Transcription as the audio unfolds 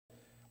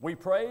We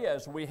pray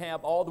as we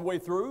have all the way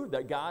through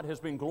that God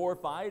has been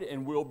glorified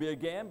and will be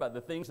again by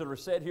the things that are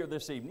said here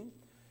this evening.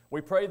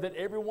 We pray that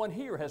everyone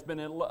here has been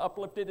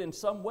uplifted in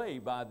some way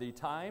by the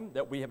time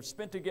that we have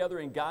spent together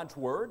in God's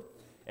Word,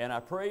 and I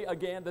pray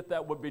again that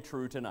that would be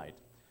true tonight.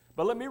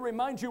 But let me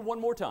remind you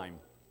one more time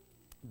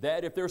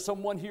that if there's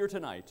someone here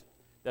tonight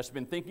that's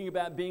been thinking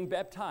about being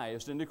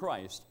baptized into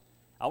Christ,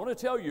 I want to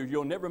tell you,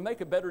 you'll never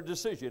make a better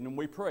decision, and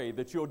we pray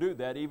that you'll do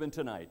that even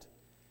tonight.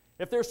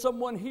 If there's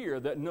someone here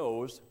that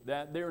knows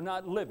that they're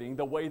not living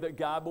the way that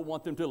God will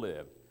want them to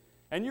live,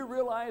 and you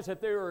realize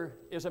that there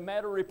is a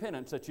matter of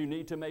repentance that you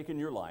need to make in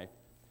your life,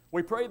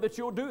 we pray that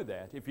you'll do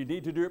that. If you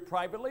need to do it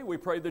privately, we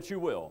pray that you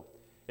will.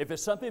 If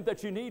it's something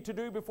that you need to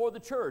do before the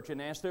church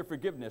and ask their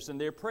forgiveness and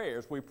their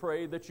prayers, we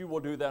pray that you will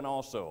do that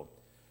also.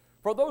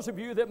 For those of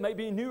you that may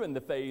be new in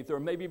the faith or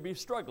maybe be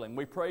struggling,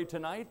 we pray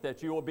tonight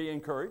that you will be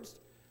encouraged.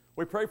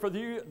 We pray for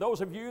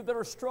those of you that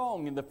are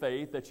strong in the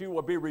faith that you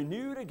will be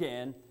renewed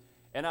again.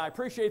 And I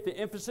appreciate the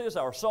emphasis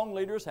our song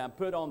leaders have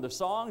put on the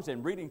songs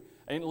and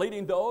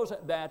leading those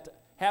that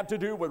have to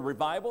do with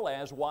revival,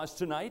 as was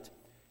tonight.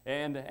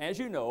 And as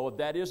you know,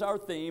 that is our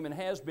theme and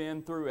has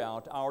been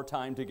throughout our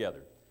time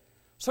together.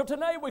 So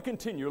tonight we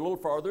continue a little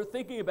further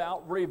thinking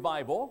about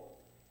revival.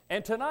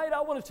 And tonight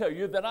I want to tell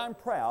you that I'm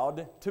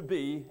proud to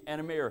be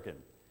an American.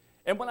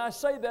 And when I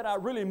say that, I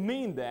really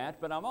mean that,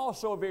 but I'm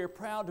also very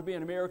proud to be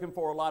an American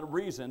for a lot of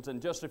reasons,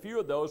 and just a few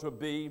of those would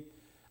be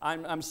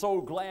I'm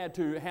so glad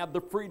to have the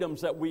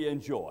freedoms that we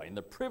enjoy and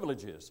the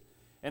privileges.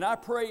 And I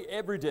pray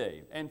every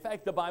day. In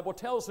fact, the Bible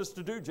tells us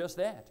to do just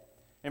that.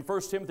 In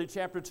 1 Timothy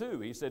chapter 2,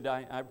 he said,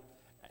 I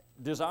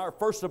desire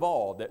first of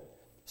all that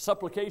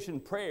supplication,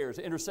 prayers,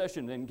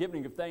 intercession, and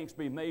giving of thanks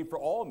be made for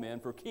all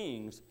men, for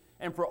kings,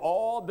 and for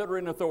all that are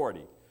in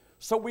authority.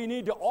 So we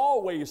need to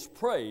always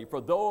pray for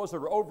those that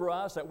are over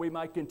us, that we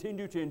might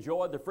continue to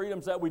enjoy the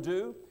freedoms that we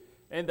do,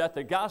 and that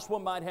the gospel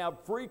might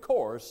have free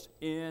course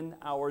in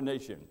our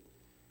nation.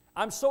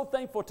 I'm so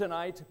thankful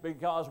tonight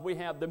because we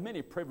have the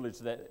many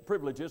privileges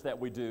that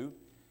we do.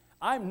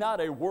 I'm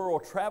not a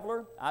world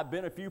traveler. I've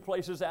been a few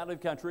places out of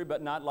the country,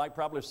 but not like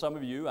probably some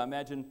of you. I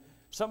imagine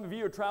some of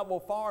you have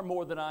traveled far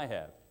more than I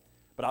have.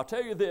 But I'll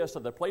tell you this,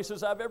 of the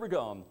places I've ever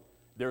gone,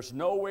 there's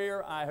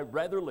nowhere I had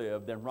rather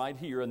live than right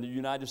here in the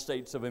United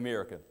States of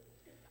America.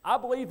 I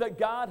believe that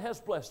God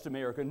has blessed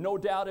America, no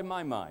doubt in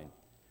my mind.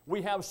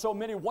 We have so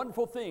many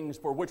wonderful things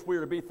for which we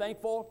are to be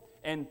thankful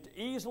and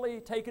easily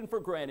taken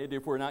for granted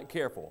if we're not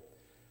careful.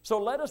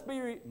 So let us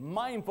be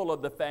mindful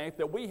of the fact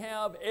that we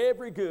have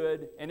every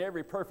good and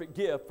every perfect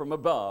gift from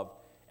above,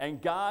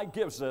 and God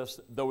gives us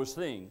those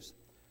things.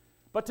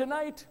 But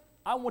tonight,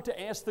 I want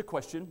to ask the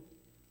question,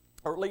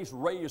 or at least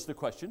raise the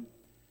question,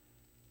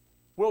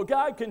 will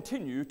God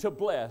continue to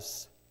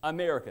bless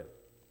America?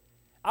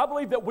 I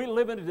believe that we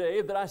live in a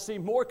day that I see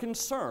more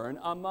concern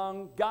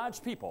among God's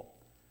people,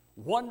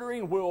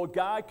 wondering, will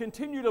God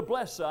continue to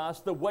bless us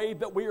the way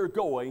that we are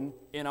going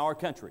in our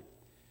country?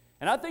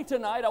 And I think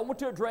tonight I want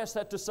to address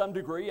that to some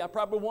degree. I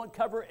probably won't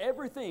cover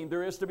everything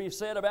there is to be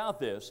said about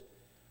this,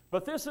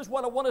 but this is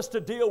what I want us to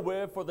deal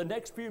with for the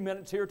next few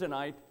minutes here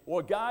tonight.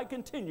 Will God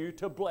continue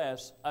to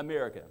bless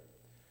America?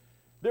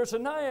 There's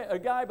a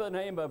guy by the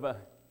name of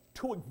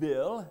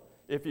Tocqueville,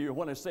 if you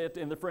want to say it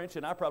in the French,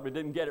 and I probably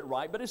didn't get it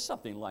right, but it's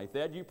something like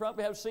that. You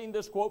probably have seen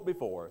this quote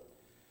before.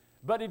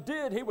 But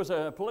he was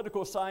a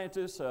political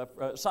scientist,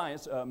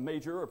 science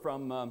major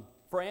from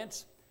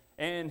France,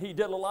 and he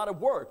did a lot of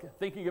work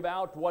thinking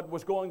about what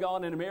was going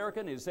on in America,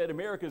 and he said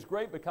America is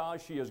great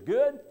because she is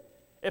good.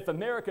 If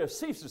America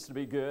ceases to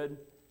be good,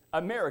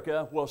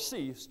 America will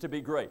cease to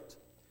be great.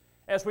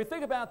 As we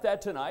think about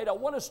that tonight, I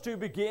want us to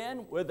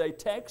begin with a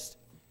text.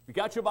 If you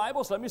got your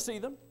Bibles, let me see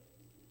them.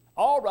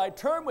 All right,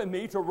 turn with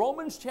me to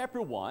Romans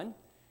chapter 1,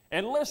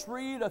 and let's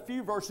read a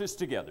few verses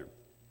together.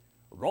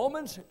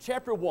 Romans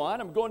chapter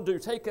 1, I'm going to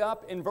take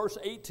up in verse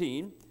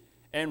 18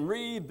 and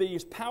read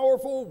these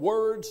powerful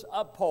words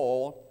of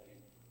Paul.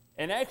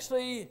 And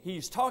actually,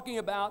 he's talking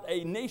about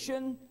a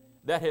nation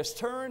that has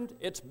turned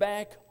its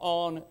back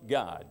on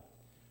God.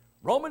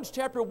 Romans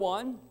chapter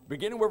 1,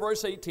 beginning with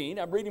verse 18,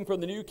 I'm reading from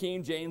the New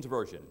King James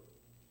Version.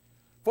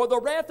 For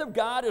the wrath of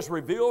God is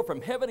revealed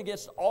from heaven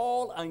against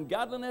all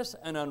ungodliness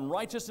and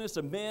unrighteousness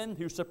of men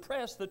who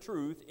suppress the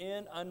truth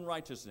in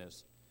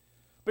unrighteousness.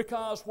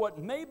 Because what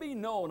may be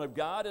known of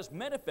God is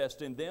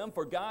manifest in them,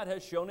 for God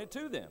has shown it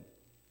to them.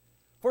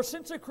 For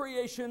since the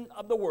creation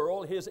of the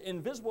world, his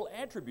invisible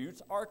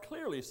attributes are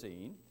clearly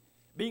seen,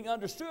 being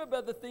understood by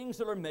the things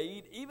that are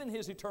made, even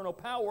his eternal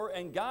power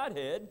and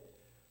Godhead,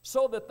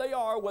 so that they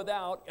are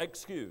without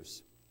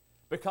excuse.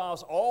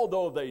 Because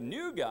although they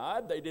knew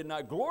God, they did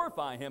not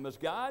glorify him as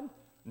God,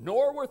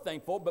 nor were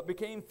thankful, but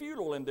became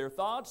futile in their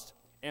thoughts,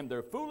 and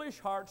their foolish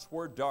hearts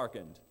were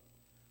darkened.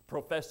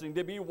 Professing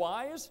to be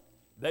wise,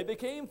 they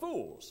became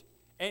fools,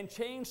 and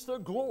changed the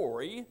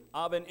glory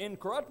of an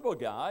incorruptible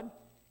God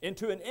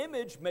into an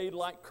image made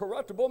like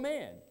corruptible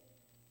man,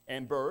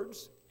 and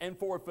birds, and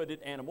four-footed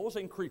animals,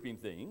 and creeping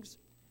things.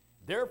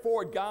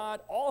 Therefore God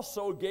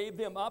also gave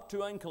them up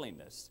to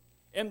uncleanness,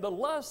 and the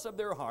lusts of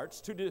their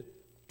hearts to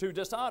to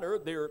dishonor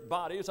their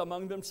bodies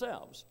among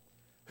themselves,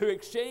 who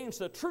exchanged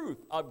the truth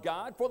of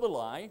God for the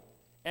lie,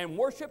 and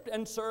worshiped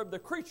and served the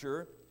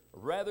creature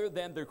rather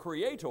than the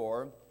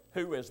Creator,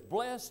 who is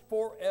blessed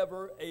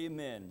forever.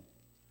 Amen.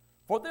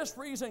 For this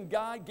reason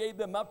God gave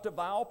them up to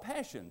vile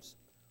passions,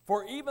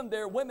 for even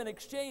their women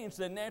exchanged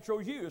the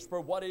natural use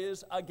for what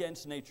is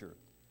against nature.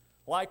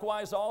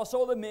 Likewise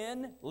also the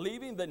men,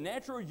 leaving the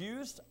natural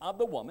use of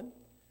the woman,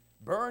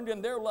 burned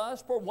in their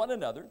lust for one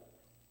another,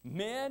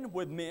 men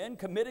with men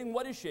committing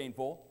what is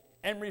shameful,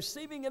 and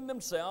receiving in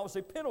themselves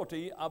a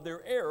penalty of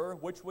their error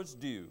which was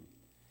due.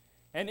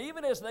 And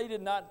even as they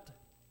did not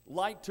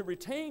like to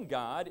retain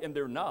God in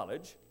their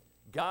knowledge,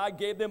 God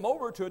gave them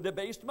over to a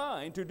debased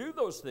mind to do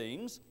those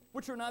things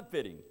which are not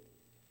fitting,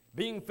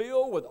 being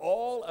filled with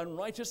all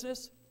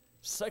unrighteousness,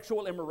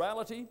 sexual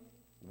immorality,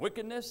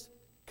 wickedness,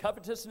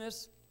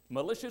 covetousness,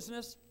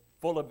 maliciousness,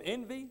 full of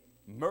envy,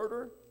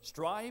 murder,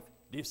 strife,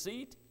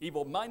 deceit,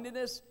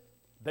 evil-mindedness.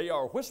 They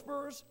are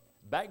whisperers,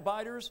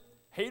 backbiters,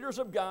 haters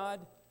of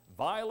God,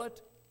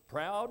 violent,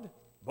 proud,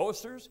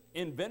 boasters,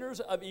 inventors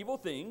of evil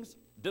things,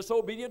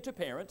 disobedient to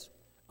parents,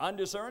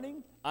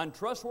 undiscerning,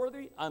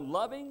 untrustworthy,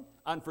 unloving,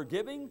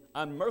 unforgiving,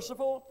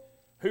 unmerciful,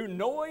 who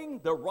knowing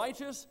the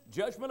righteous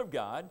judgment of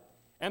God,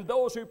 and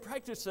those who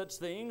practice such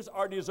things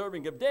are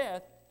deserving of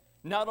death,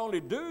 not only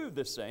do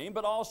the same,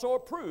 but also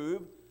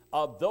approve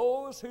of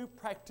those who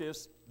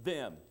practice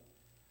them.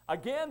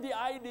 Again, the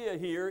idea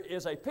here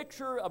is a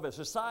picture of a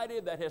society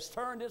that has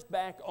turned its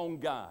back on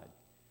God.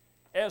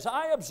 As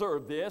I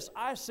observe this,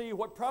 I see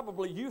what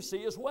probably you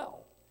see as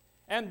well.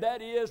 And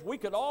that is, we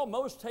could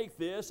almost take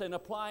this and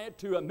apply it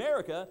to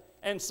America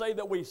and say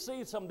that we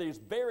see some of these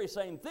very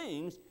same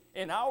things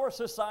in our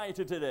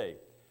society today.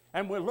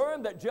 And we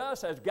learn that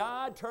just as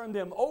God turned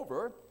them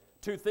over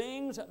to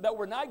things that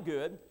were not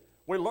good,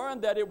 we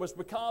learned that it was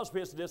because of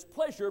His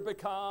displeasure,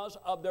 because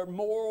of their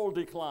moral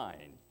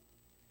decline.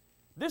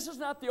 This is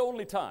not the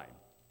only time.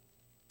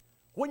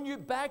 When you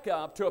back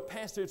up to a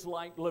passage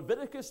like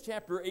Leviticus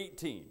chapter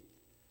 18,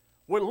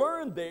 we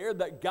learn there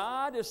that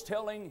God is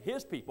telling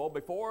His people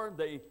before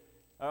they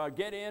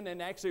get in,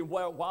 and actually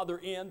while they're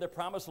in the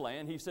promised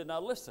land, He said,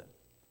 now listen,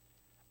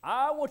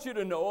 I want you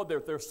to know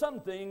that there's some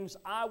things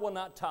I will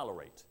not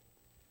tolerate,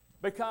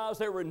 because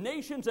there were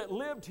nations that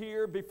lived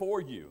here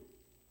before you,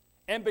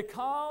 and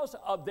because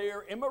of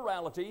their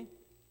immorality,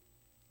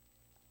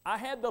 I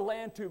had the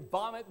land to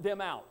vomit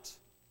them out.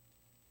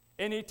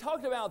 And He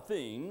talked about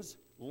things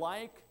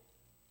like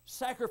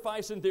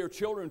sacrificing their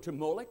children to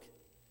Moloch.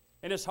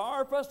 And it's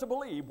hard for us to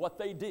believe what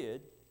they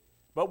did,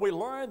 but we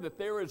learned that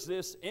there was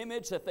this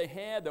image that they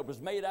had that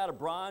was made out of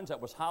bronze that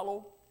was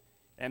hollow,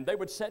 and they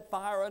would set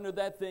fire under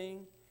that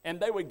thing, and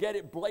they would get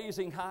it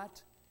blazing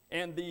hot,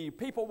 and the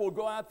people will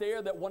go out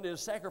there that wanted to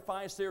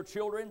sacrifice their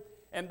children,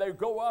 and they'd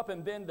go up,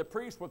 and then the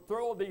priest would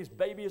throw these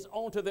babies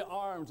onto the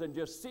arms and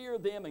just sear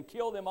them and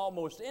kill them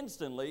almost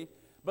instantly,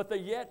 but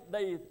yet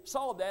they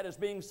saw that as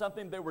being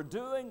something they were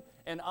doing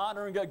and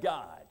honoring a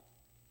God.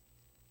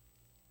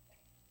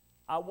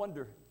 I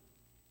wonder,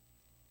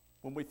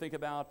 when we think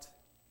about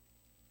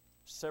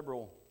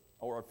several,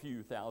 or a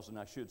few thousand,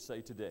 I should say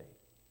today,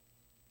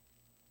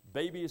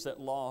 babies that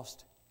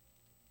lost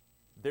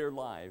their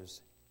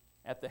lives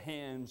at the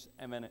hands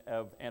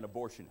of an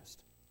abortionist.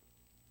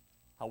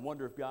 I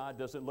wonder if God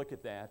doesn't look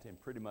at that in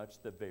pretty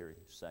much the very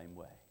same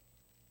way.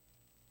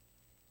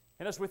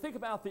 And as we think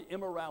about the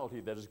immorality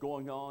that is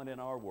going on in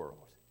our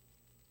world,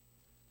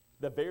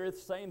 the very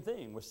same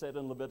thing was said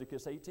in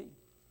Leviticus 18.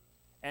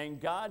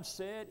 And God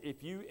said,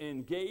 if you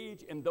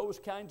engage in those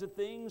kinds of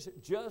things,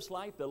 just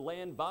like the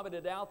land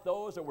vomited out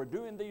those that were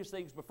doing these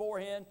things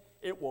beforehand,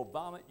 it will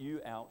vomit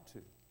you out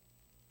too.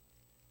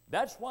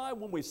 That's why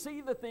when we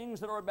see the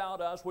things that are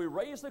about us, we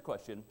raise the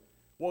question,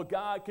 will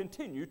God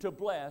continue to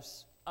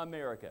bless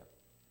America?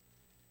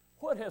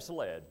 What has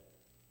led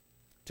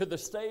to the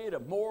state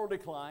of moral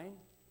decline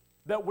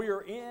that we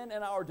are in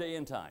our day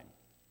and time?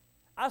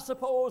 I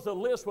suppose the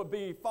list would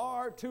be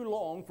far too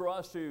long for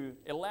us to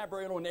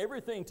elaborate on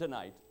everything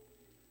tonight.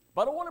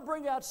 But I want to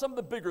bring out some of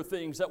the bigger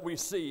things that we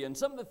see, and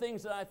some of the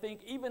things that I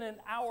think even in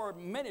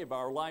many of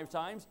our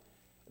lifetimes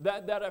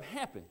that have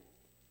happened,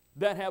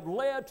 that have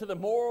led to the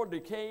moral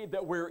decay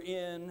that we're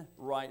in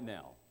right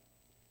now.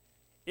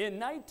 In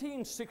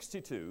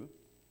 1962,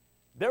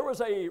 there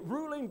was a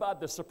ruling by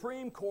the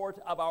Supreme Court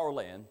of our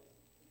land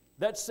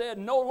that said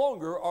no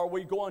longer are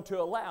we going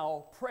to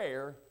allow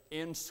prayer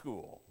in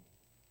school.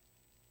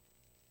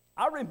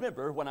 I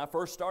remember when I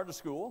first started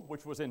school,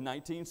 which was in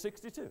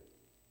 1962. Of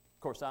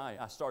course, I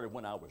started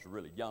when I was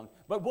really young,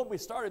 but when we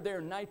started there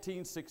in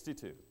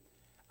 1962,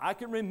 I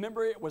can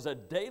remember it was a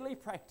daily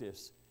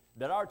practice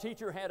that our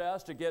teacher had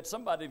us to get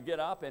somebody to get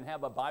up and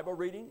have a Bible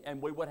reading,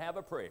 and we would have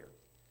a prayer.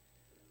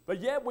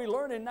 But yet we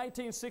learned in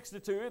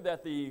 1962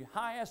 that the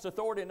highest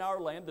authority in our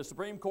land, the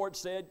Supreme Court,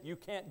 said you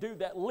can't do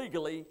that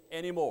legally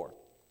anymore.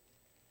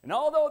 And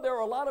although there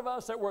were a lot of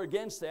us that were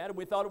against that, and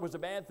we thought it was a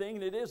bad thing,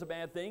 and it is a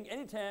bad thing,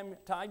 anytime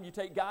you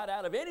take God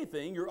out of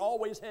anything, you're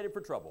always headed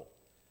for trouble.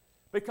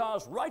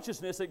 Because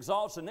righteousness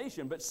exalts a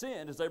nation, but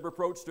sin is a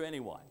reproach to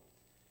anyone.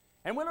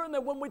 And we learn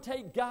that when we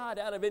take God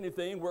out of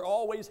anything, we're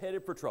always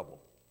headed for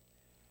trouble.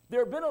 There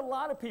have been a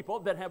lot of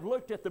people that have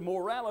looked at the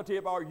morality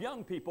of our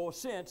young people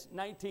since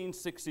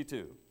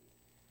 1962.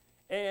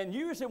 And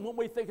usually when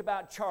we think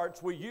about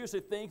charts, we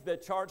usually think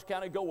that charts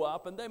kind of go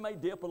up, and they may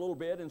dip a little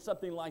bit and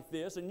something like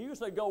this, and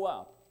usually go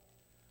up.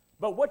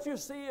 But what you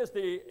see is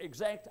the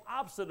exact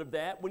opposite of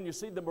that when you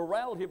see the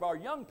morality of our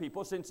young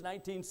people since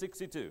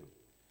 1962.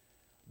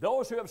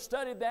 Those who have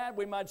studied that,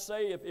 we might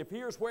say, if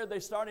here's where they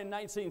started in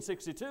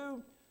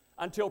 1962,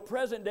 until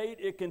present date,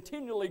 it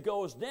continually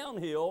goes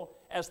downhill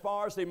as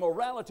far as the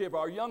morality of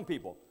our young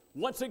people.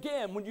 Once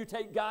again, when you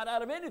take God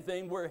out of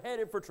anything, we're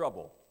headed for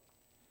trouble.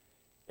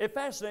 It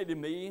fascinated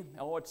me,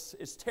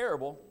 it's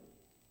terrible,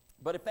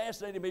 but it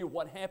fascinated me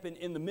what happened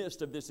in the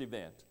midst of this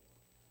event.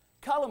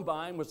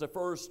 Columbine was the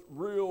first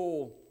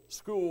real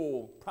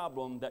school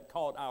problem that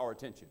caught our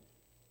attention.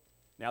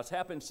 Now, it's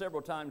happened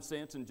several times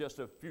since, and just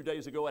a few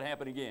days ago it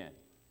happened again.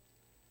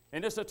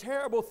 And it's a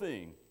terrible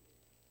thing.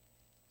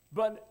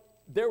 But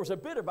there was a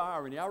bit of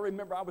irony. I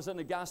remember I was in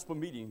a gospel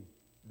meeting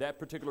that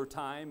particular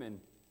time, and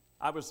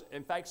I was,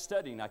 in fact,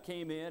 studying. I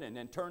came in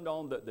and turned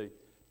on the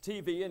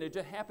TV, and it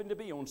just happened to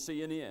be on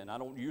CNN. I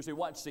don't usually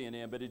watch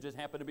CNN, but it just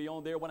happened to be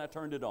on there when I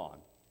turned it on.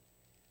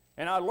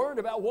 And I learned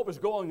about what was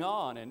going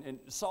on and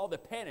saw the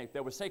panic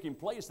that was taking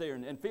place there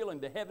and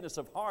feeling the heaviness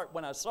of heart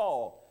when I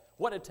saw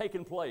what had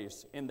taken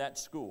place in that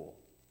school.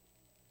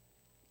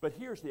 But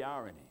here's the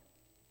irony.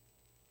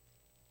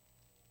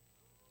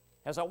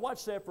 As I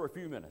watched that for a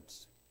few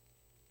minutes,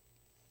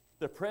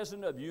 the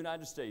President of the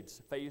United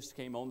States' face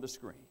came on the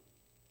screen.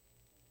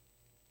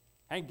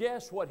 And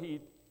guess what he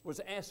was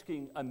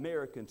asking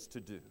Americans to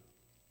do?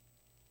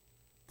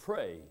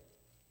 Pray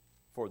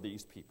for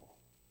these people.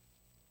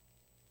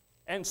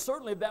 And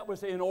certainly that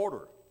was in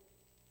order.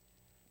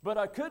 But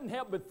I couldn't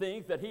help but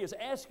think that he is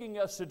asking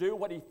us to do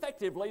what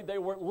effectively they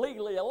weren't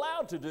legally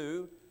allowed to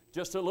do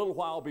just a little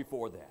while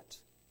before that.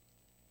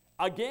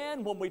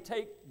 Again, when we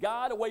take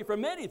God away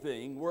from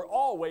anything, we're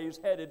always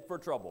headed for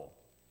trouble.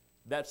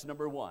 That's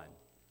number one.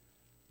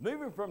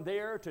 Moving from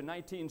there to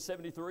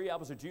 1973, I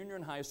was a junior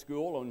in high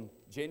school on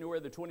January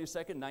the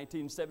 22nd,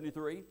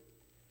 1973,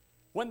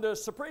 when the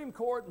Supreme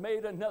Court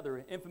made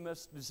another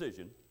infamous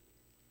decision,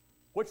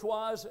 which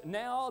was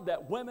now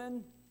that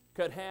women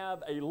could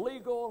have a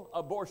legal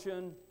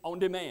abortion on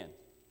demand.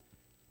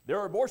 There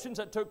are abortions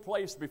that took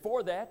place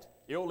before that,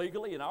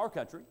 illegally in our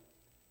country.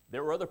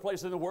 There were other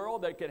places in the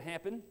world that could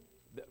happen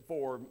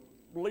for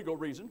legal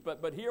reasons,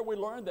 but here we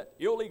learned that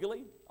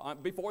illegally,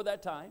 before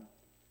that time,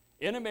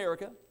 in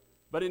America.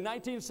 But in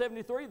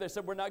 1973, they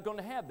said we're not going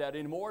to have that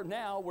anymore.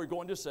 Now we're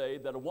going to say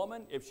that a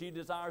woman, if she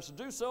desires to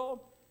do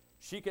so,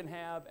 she can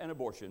have an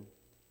abortion.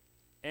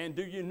 And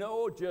do you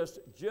know, just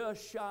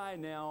shy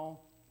now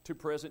to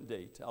present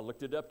date. I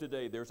looked it up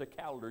today. There's a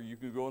calendar you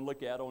can go and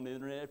look at on the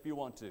internet if you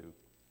want to.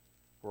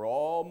 We're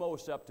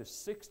almost up to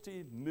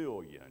 60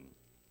 million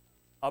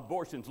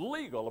abortions,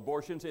 legal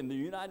abortions in the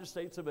United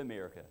States of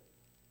America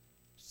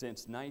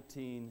since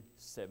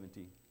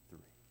 1973.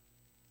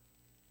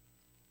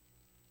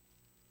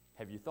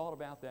 Have you thought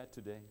about that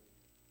today?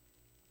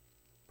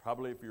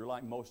 Probably, if you're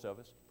like most of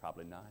us,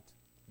 probably not.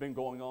 It's been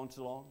going on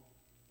so long.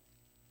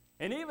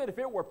 And even if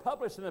it were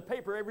published in the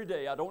paper every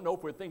day, I don't know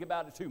if we'd think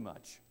about it too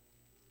much.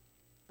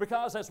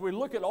 Because as we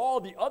look at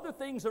all the other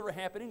things that are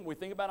happening, we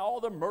think about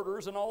all the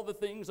murders and all the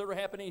things that are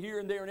happening here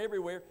and there and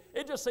everywhere,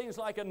 it just seems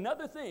like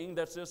another thing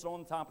that's just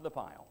on top of the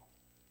pile.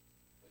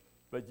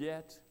 But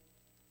yet,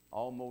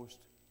 almost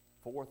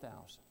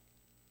 4,000.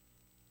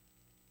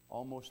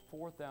 Almost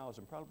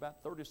 4,000, probably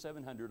about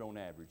 3,700 on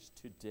average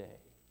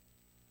today.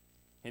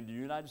 In the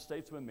United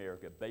States of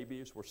America,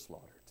 babies were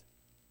slaughtered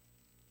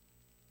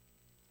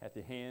at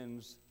the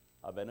hands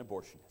of an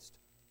abortionist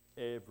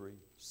every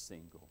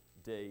single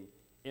day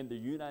in the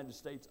United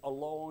States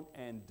alone,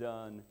 and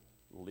done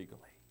legally.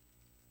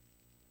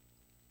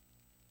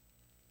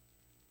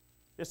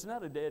 It's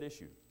not a dead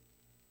issue.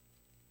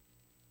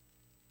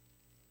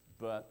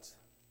 But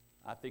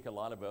I think a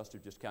lot of us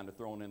have just kind of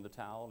thrown in the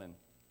towel and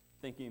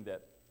thinking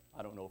that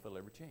I don't know if it'll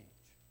ever change.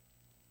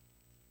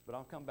 But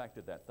I'll come back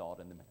to that thought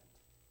in a minute.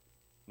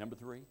 Number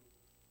 3,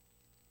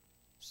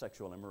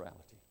 sexual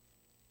immorality.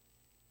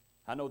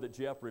 I know that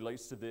Jeff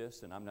relates to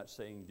this, and I'm not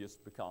saying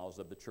just because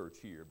of the church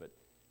here, but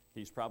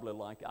he's probably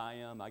like I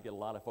am. I get a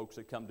lot of folks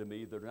that come to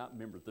me that are not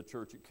members of the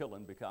church at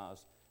Killen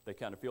because they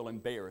kind of feel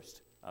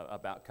embarrassed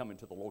about coming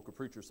to the local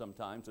preacher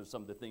sometimes and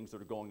some of the things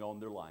that are going on in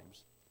their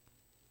lives.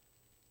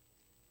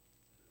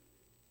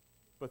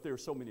 But there are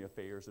so many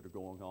affairs that are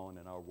going on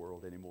in our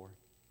world anymore.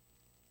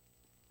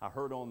 I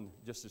heard on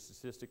just a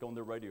statistic on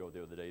the radio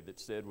the other day that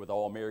said with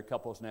all married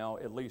couples now,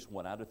 at least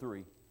 1 out of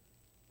 3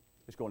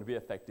 is going to be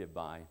affected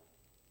by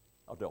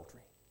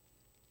adultery.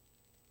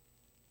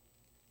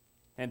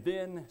 And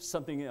then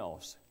something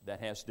else that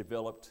has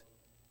developed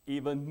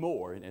even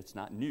more, and it's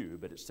not new,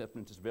 but it's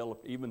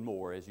developed even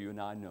more, as you and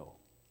I know,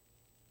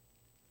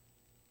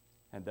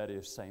 and that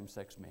is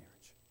same-sex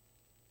marriage.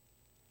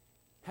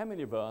 How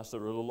many of us that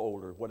are a little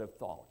older would have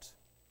thought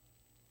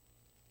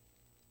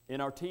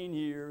in our teen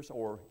years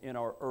or in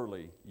our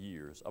early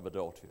years of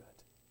adulthood,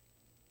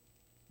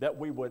 that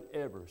we would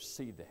ever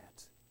see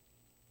that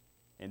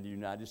in the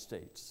United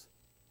States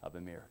of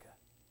America.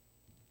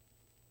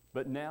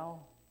 But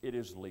now it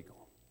is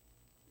legal.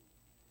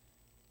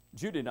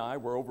 Judy and I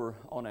were over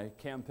on a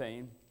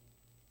campaign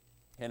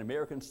in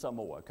American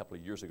Samoa a couple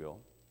of years ago,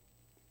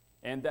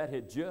 and that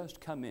had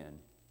just come in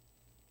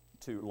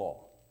to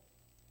law.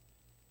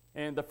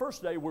 And the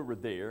first day we were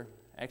there,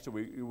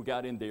 actually we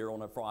got in there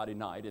on a Friday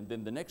night, and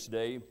then the next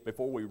day,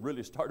 before we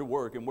really started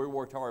work, and we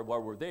worked hard while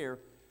we were there,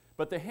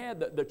 but they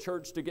had the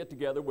church to get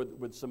together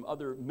with some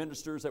other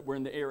ministers that were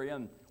in the area,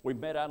 and we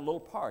met out in a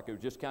little park. It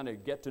was just kind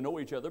of get to know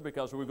each other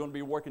because we were going to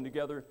be working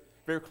together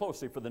very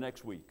closely for the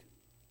next week.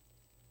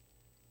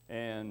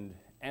 And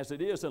as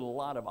it is in a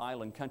lot of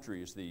island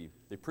countries, the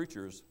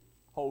preachers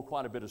hold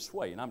quite a bit of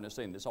sway. And I'm not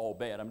saying it's all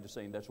bad, I'm just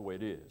saying that's the way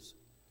it is.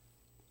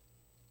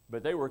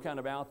 But they were kind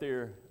of out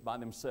there by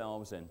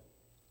themselves, and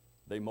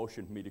they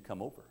motioned me to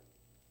come over.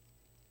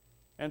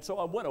 And so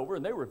I went over,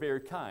 and they were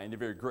very kind and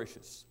very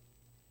gracious,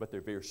 but they're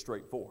very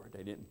straightforward.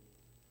 They didn't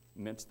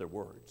mince their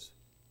words.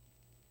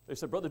 They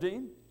said, Brother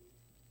Dean,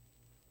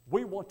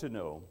 we want to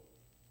know,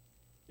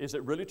 is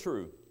it really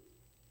true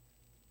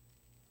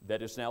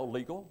that it's now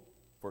legal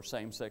for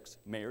same-sex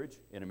marriage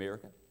in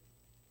America?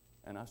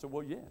 And I said,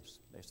 well, yes.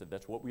 They said,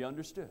 that's what we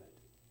understood.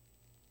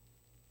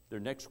 Their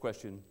next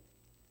question,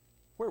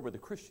 where were the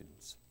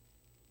Christians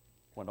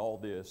when all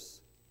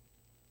this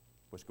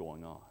was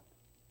going on?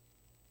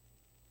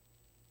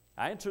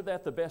 I answered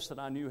that the best that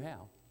I knew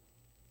how.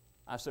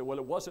 I said, well,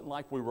 it wasn't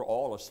like we were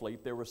all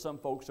asleep. There were some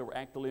folks that were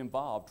actively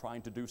involved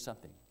trying to do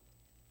something.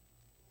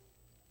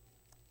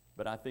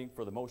 But I think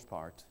for the most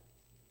part,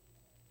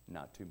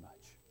 not too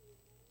much.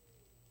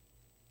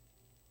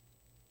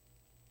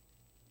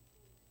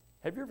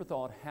 Have you ever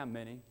thought how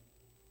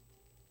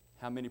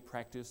many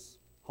practice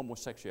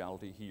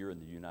homosexuality here in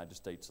the United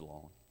States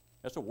alone?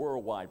 That's a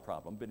worldwide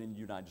problem, but in the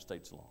United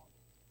States alone.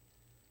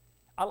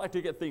 I like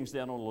to get things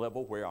down on a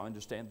level where I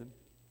understand them.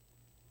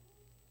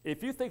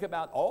 If you think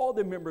about all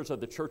the members of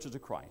the churches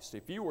of Christ,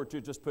 if you were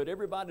to just put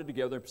everybody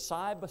together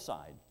side by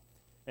side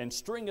and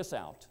string us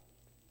out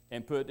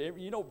and put,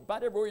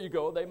 about everywhere you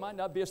go, they might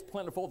not be as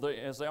plentiful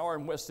as they are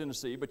in West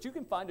Tennessee, but you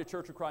can find a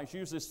Church of Christ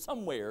usually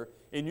somewhere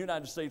in the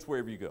United States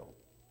wherever you go.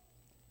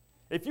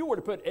 If you were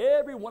to put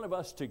every one of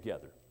us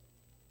together,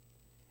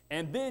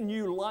 and then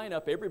you line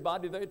up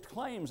everybody that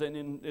claims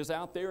and is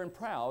out there and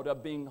proud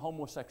of being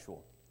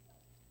homosexual,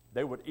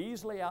 they would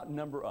easily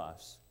outnumber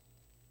us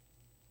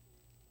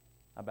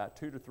about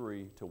 2 to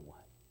 3 to 1.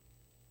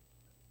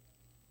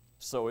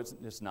 So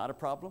it's not a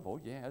problem. Oh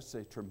yeah, it's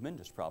a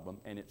tremendous problem,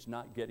 and it's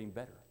not getting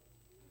better.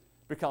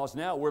 Because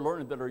now we're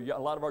learning that a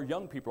lot of our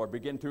young people are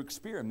beginning to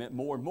experiment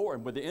more and more.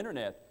 And with the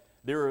internet,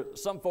 there are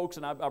some folks,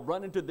 and I've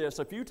run into this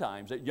a few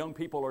times, that young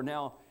people are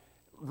now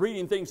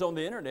reading things on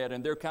the internet,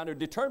 and they're kind of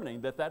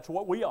determining that that's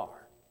what we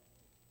are.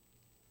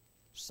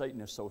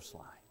 Satan is so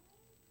sly.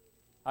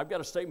 I've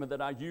got a statement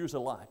that I use a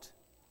lot,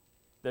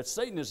 that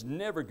Satan is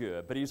never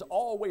good, but he's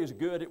always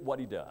good at what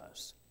he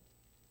does.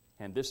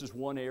 And this is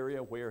one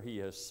area where he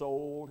has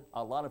sold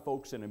a lot of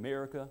folks in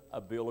America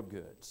a bill of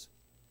goods.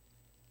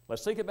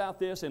 Let's think about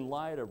this in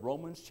light of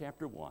Romans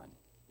chapter 1.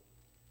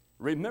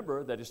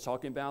 Remember that it's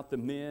talking about the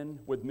men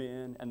with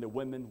men and the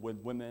women with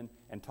women,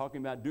 and talking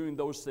about doing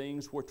those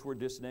things which were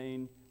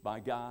disdained by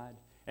God.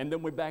 And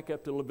then we back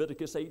up to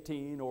Leviticus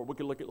 18, or we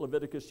can look at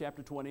Leviticus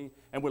chapter 20,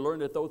 and we learn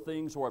that those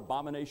things were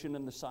abomination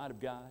in the sight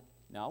of God.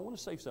 Now, I want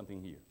to say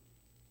something here.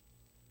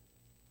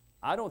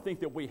 I don't think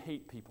that we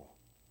hate people.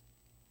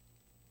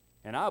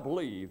 And I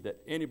believe that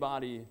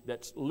anybody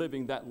that's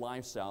living that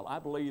lifestyle, I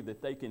believe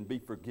that they can be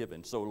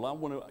forgiven. So I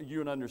want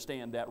you to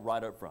understand that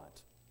right up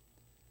front.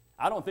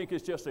 I don't think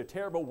it's just a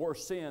terrible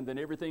worse sin than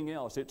everything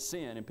else. It's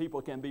sin, and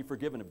people can be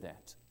forgiven of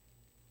that.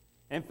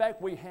 In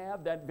fact, we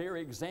have that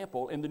very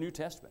example in the New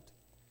Testament.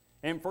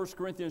 In 1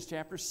 Corinthians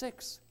chapter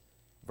 6,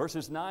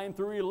 verses 9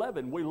 through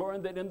 11, we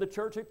learn that in the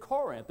church at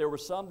Corinth, there were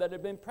some that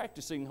had been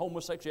practicing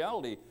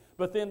homosexuality,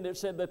 but then it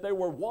said that they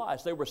were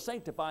washed, they were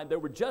sanctified, they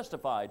were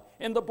justified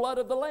in the blood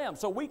of the Lamb.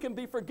 So we can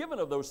be forgiven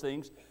of those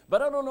things,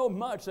 but I don't know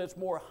much that's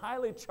more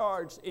highly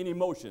charged in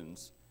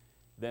emotions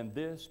than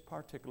this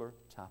particular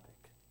topic.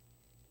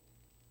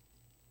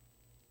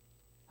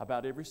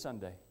 About every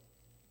Sunday,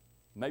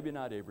 maybe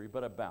not every,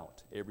 but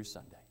about every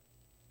Sunday,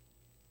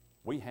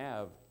 we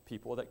have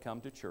people that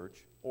come to church,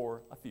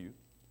 or a few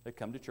that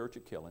come to church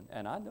at Killen,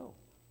 and I know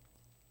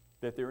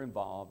that they're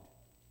involved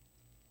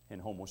in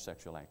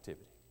homosexual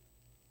activity.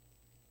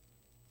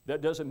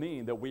 That doesn't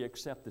mean that we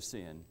accept the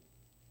sin.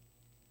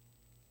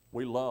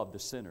 We love the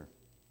sinner,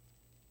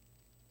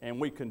 and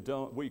we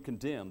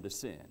condemn the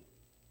sin,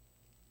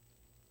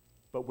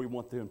 but we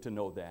want them to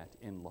know that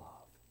in love.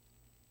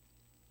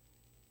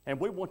 And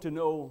we want to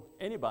know,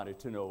 anybody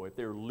to know, if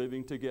they're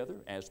living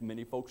together, as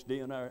many folks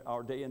do in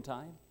our day and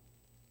time,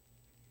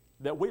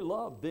 that we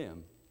love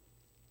them.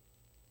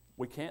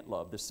 We can't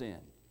love the sin.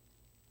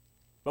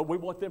 But we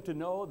want them to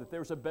know that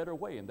there's a better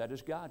way, and that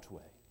is God's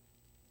way.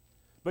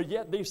 But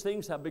yet these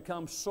things have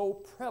become so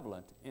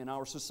prevalent in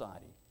our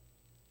society.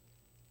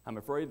 I'm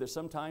afraid that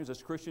sometimes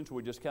as Christians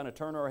we just kind of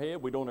turn our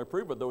head. We don't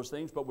approve of those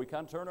things, but we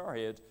kind of turn our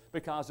heads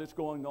because it's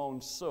going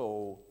on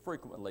so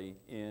frequently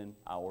in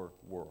our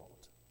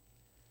world.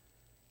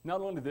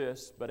 Not only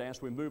this, but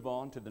as we move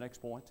on to the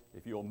next point,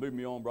 if you'll move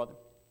me on, brother,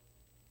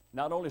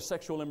 not only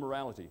sexual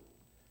immorality,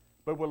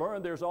 but we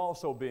learn there's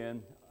also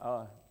been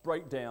a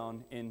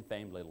breakdown in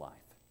family life.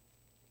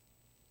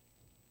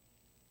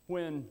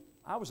 When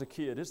I was a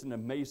kid, isn't it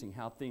amazing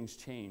how things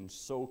change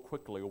so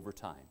quickly over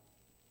time?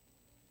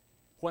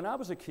 When I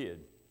was a kid,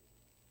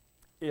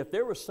 if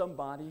there was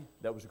somebody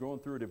that was going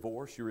through a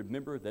divorce, you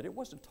remember that it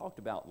wasn't talked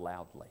about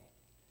loudly.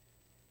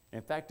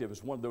 In fact, it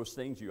was one of those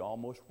things you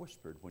almost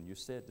whispered when you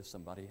said to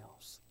somebody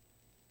else.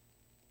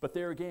 But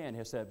there again,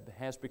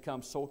 has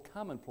become so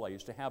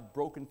commonplace to have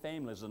broken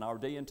families in our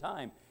day and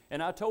time.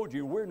 And I told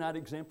you, we're not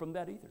exempt from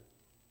that either.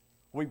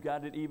 We've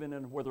got it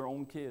even with our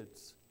own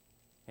kids.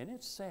 And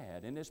it's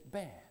sad and it's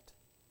bad.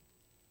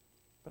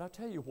 But I'll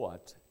tell you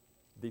what,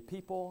 the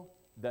people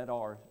that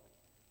are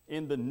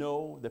in the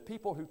know, the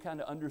people who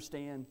kind of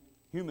understand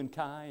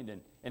humankind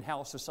and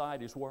how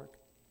societies work,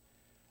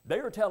 they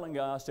are telling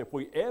us if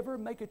we ever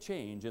make a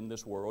change in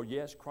this world,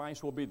 yes,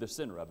 Christ will be the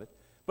center of it,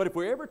 but if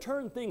we ever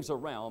turn things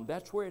around,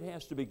 that's where it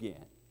has to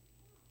begin.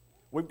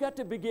 We've got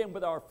to begin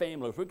with our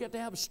families. We've got to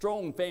have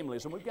strong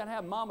families, and we've got to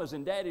have mamas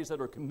and daddies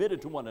that are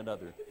committed to one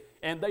another,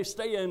 and they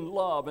stay in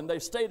love, and they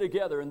stay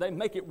together, and they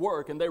make it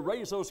work, and they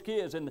raise those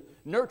kids in the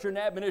nurture and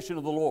admonition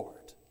of the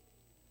Lord.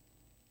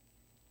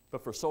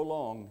 But for so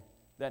long,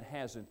 that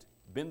hasn't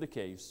been the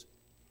case,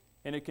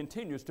 and it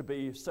continues to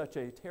be such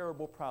a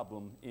terrible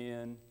problem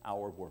in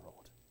our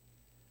world.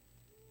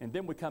 And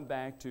then we come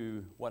back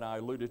to what I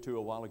alluded to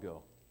a while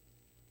ago.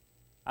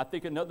 I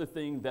think another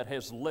thing that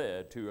has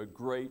led to a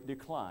great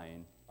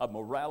decline of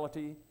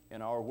morality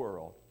in our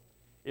world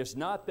is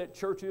not that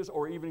churches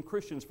or even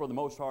Christians for the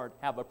most part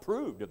have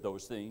approved of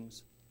those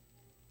things,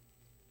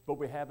 but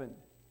we haven't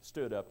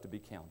stood up to be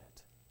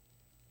counted.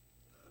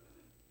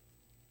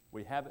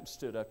 We haven't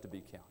stood up to be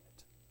counted.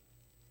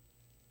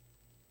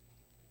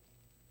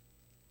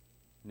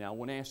 Now I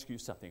want to ask you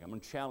something. I'm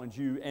going to challenge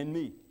you and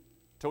me.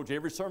 I told you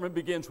every sermon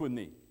begins with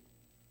me.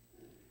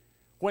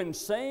 When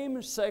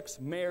same-sex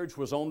marriage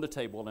was on the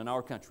table in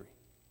our country,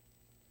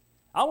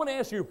 I want to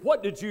ask you,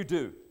 what did you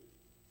do?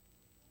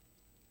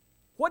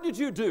 What did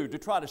you do to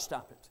try to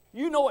stop it?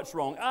 You know it's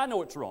wrong. I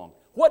know it's wrong.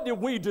 What did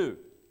we do?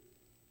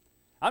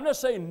 I'm not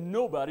saying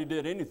nobody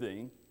did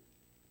anything,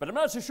 but I'm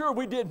not so sure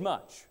we did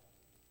much.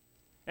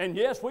 And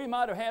yes, we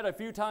might have had a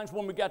few times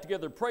when we got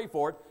together to pray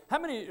for it. How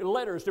many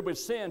letters did we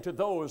send to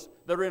those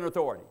that are in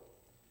authority?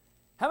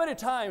 How many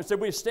times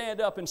did we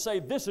stand up and say,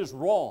 this is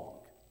wrong?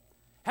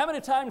 How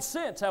many times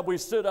since have we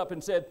stood up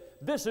and said,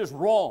 this is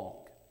wrong?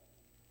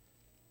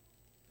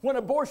 When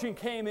abortion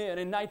came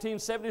in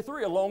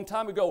 1973, a long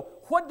time ago,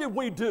 what did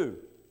we do?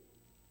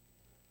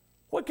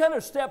 What kind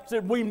of steps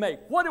did we make?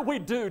 What did we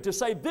do to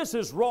say this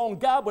is wrong?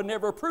 God would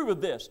never approve of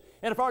this.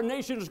 And if our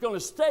nation is going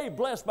to stay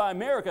blessed by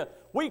America,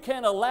 we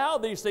can't allow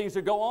these things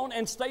to go on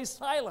and stay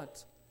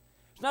silent.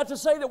 It's not to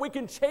say that we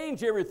can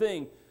change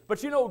everything,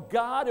 but you know,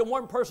 God and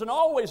one person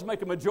always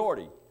make a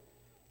majority.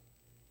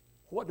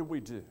 What did we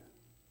do?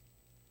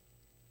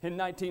 In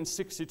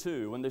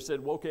 1962, when they said,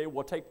 well, okay,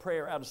 we'll take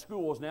prayer out of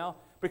schools now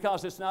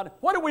because it's not,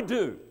 what did we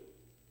do?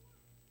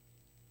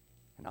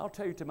 And I'll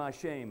tell you to my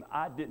shame,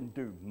 I didn't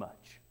do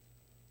much.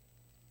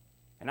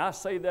 And I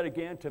say that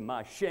again, to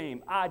my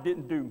shame, I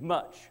didn't do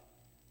much.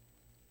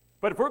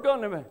 But if we're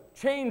going to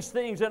change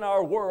things in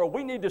our world,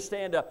 we need to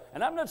stand up.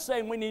 And I'm not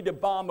saying we need to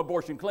bomb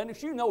abortion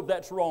clinics. You know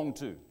that's wrong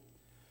too.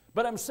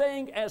 But I'm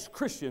saying as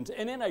Christians,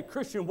 and in a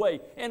Christian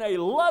way, in a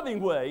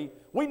loving way,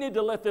 we need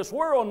to let this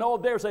world know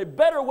there's a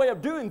better way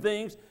of doing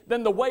things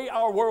than the way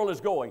our world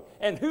is going.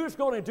 And who's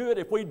going to do it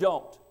if we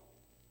don't?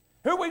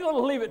 Who are we going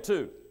to leave it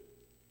to?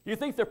 You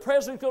think the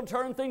president's going to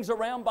turn things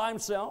around by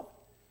himself?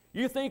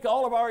 You think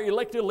all of our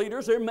elected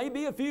leaders, there may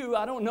be a few,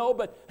 I don't know,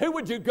 but who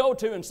would you go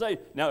to and say,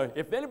 now,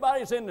 if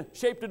anybody's in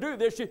shape to do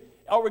this,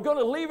 are we going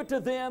to leave it to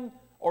them,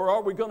 or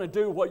are we going to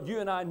do what you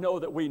and I know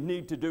that we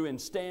need to do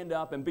and stand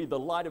up and be the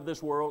light of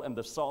this world and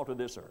the salt of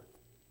this earth?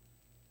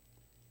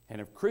 And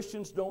if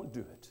Christians don't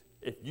do it,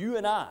 if you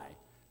and I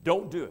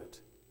don't do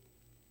it,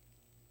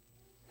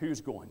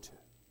 who's going to?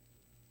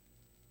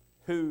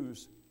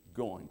 Who's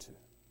going to?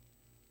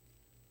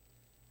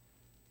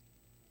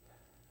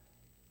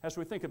 As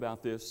we think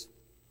about this,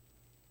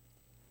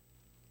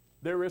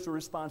 there is a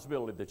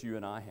responsibility that you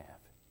and I have.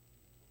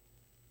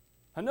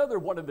 Another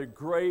one of the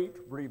great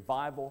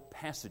revival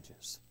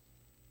passages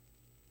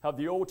of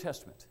the Old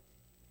Testament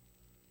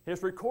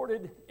is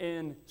recorded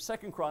in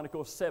 2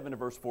 Chronicles 7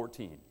 verse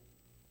 14.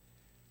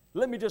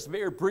 Let me just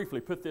very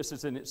briefly put this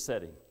as in its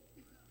setting.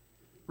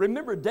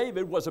 Remember,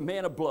 David was a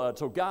man of blood,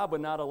 so God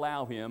would not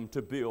allow him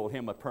to build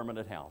him a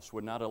permanent house,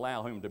 would not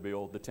allow him to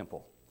build the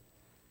temple.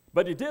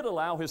 But he did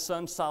allow his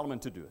son Solomon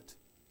to do it.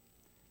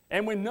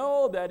 And we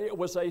know that it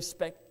was a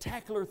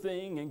spectacular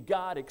thing, and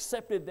God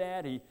accepted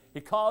that.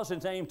 He caused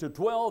his name to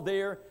dwell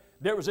there.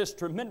 There was this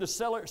tremendous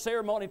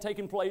ceremony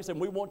taking place, and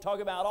we won't talk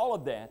about all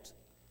of that.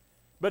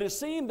 But it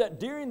seemed that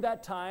during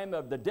that time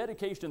of the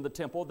dedication of the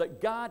temple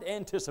that God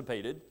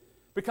anticipated,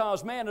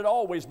 because man had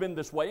always been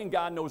this way, and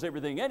God knows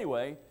everything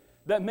anyway,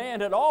 that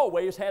man had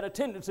always had a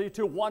tendency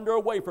to wander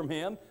away from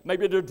Him,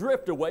 maybe to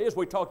drift away, as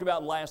we talked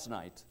about last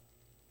night.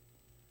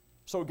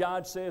 So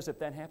God says, if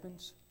that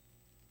happens,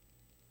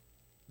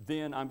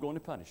 then I'm going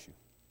to punish you.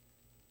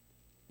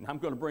 And I'm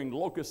going to bring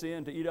locusts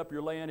in to eat up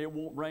your land. It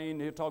won't rain.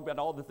 He'll talk about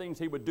all the things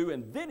He would do.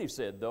 And then He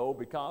said, though,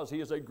 because He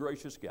is a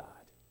gracious God,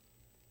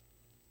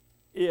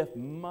 if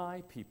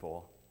my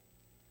people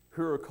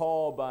who are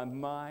called by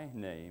my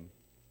name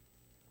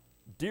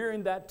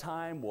during that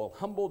time will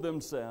humble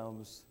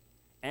themselves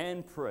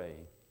and pray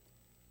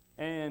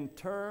and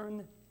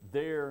turn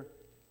their,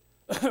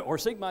 or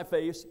seek my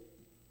face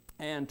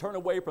and turn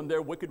away from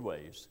their wicked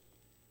ways,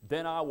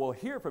 then I will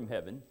hear from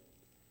heaven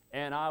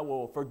and I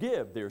will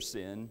forgive their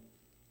sin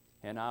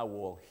and I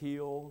will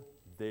heal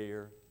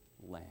their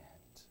land.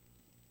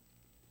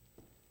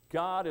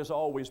 God has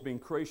always been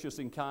gracious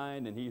and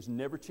kind, and He's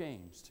never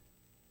changed.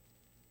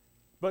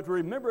 But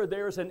remember,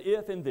 there's an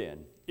if and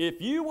then.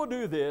 If you will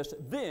do this,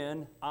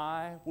 then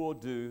I will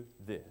do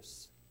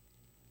this.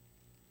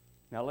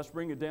 Now let's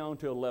bring it down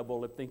to a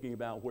level of thinking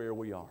about where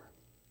we are.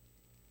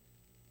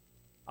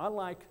 I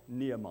like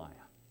Nehemiah.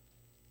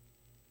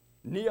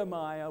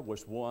 Nehemiah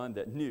was one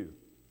that knew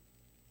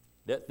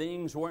that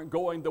things weren't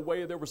going the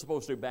way they were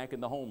supposed to back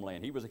in the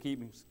homeland. He was a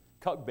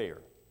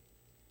cupbearer.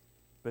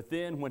 But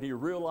then when he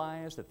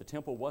realized that the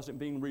temple wasn't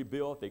being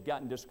rebuilt, they'd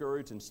gotten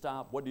discouraged and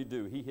stopped, what did he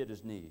do? He hit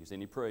his knees and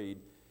he prayed.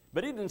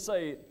 But he didn't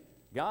say,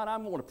 God,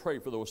 I'm going to pray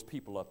for those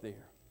people up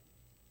there.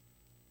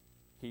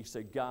 He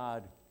said,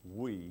 God,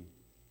 we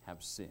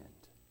have sinned.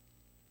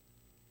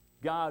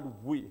 God,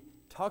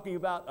 talking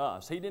about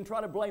us. He didn't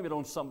try to blame it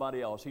on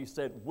somebody else. He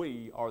said,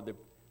 we are the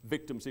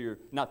victims here,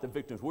 not the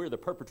victims. We're the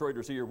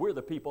perpetrators here. We're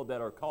the people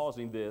that are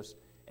causing this,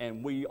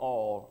 and we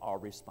all are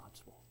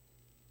responsible.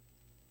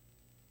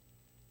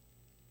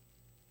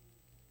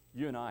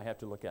 You and I have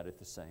to look at it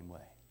the same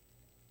way.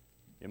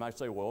 You might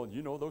say, well,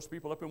 you know those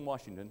people up in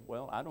Washington.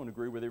 Well, I don't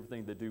agree with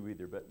everything they do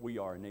either, but we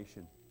are a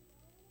nation.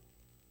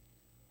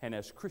 And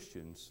as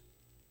Christians,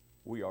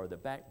 we are the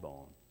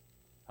backbone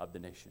of the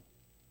nation.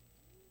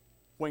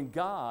 When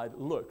God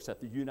looks at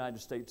the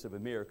United States of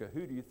America,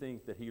 who do you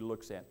think that He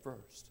looks at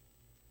first?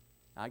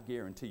 I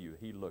guarantee you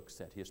He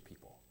looks at His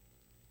people.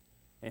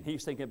 And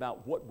He's thinking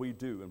about what we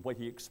do and what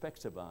He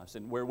expects of us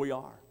and where we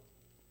are.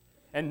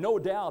 And no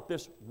doubt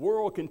this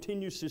world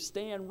continues to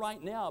stand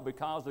right now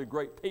because of the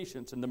great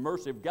patience and the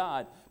mercy of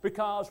God.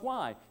 Because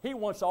why? He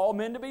wants all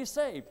men to be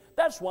saved.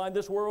 That's why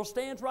this world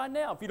stands right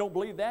now. If you don't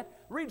believe that,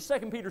 read 2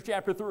 Peter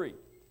chapter 3.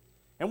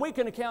 And we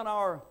can account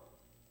our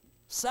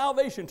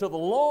salvation to the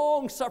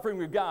long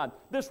suffering of God.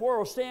 This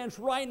world stands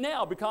right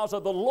now because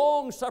of the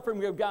long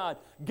suffering of God.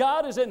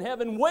 God is in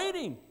heaven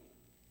waiting.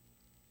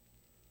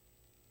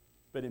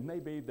 But it may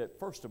be that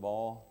first of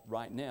all,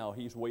 right now,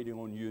 He's waiting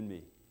on you and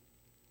me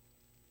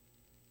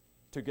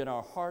to get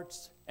our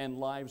hearts and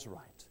lives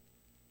right.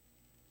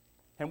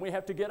 And we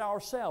have to get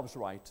ourselves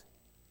right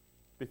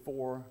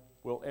before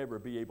we'll ever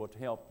be able to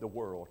help the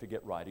world to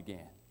get right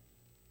again.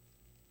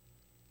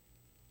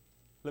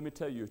 Let me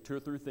tell you 2 or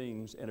 3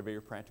 things in a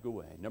very practical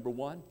way. Number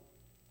one,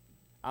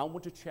 I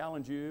want to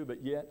challenge you,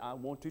 but yet I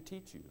want to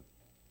teach you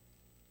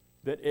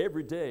that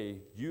every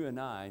day you and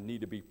I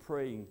need to be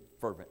praying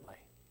fervently.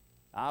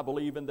 I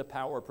believe in the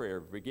power of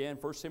prayer. Again,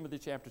 1 Timothy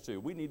chapter 2.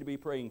 We need to be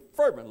praying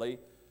fervently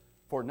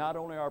for not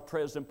only our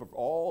president, but for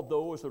all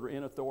those that are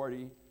in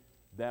authority,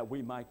 that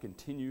we might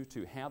continue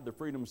to have the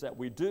freedoms that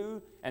we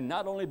do. And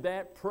not only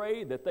that,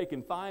 pray that they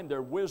can find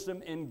their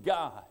wisdom in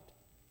God.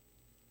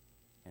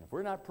 And if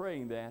we're not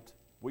praying that,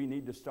 we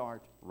need to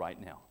start right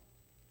now.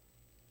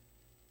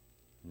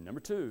 Number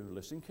 2,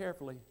 listen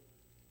carefully.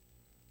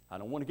 I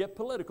don't want to get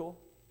political,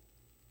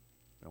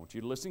 but I want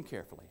you to listen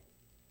carefully.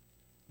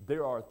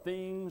 There are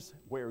things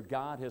where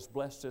God has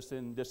blessed us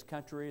in this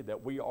country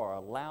that we are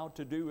allowed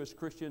to do as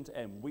Christians,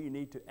 and we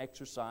need to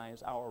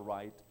exercise our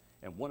right,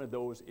 and one of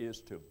those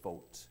is to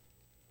vote.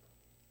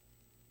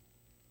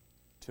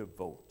 To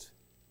vote.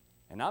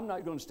 And I'm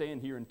not going to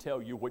stand here and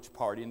tell you which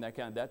party and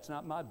that's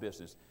not my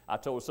business. I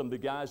told some of the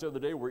guys the other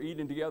day, we're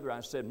eating together, I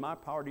said, my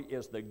party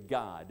is the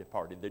God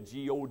party, the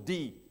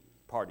G-O-D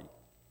party.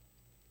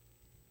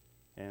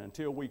 And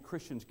until we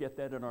Christians get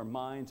that in our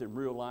minds and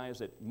realize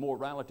that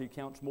morality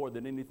counts more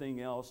than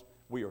anything else,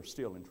 we are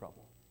still in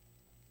trouble.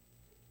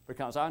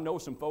 Because I know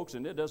some folks,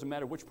 and it doesn't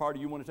matter which party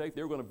you want to take,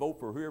 they're going to vote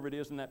for whoever it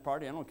is in that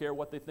party. I don't care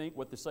what they think,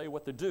 what they say,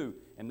 what they do,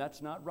 and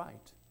that's not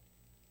right.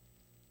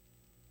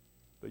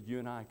 But you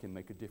and I can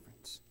make a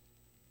difference.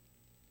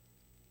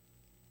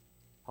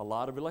 A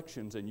lot of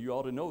elections, and you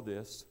ought to know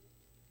this,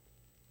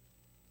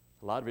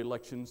 a lot of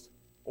elections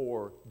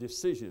or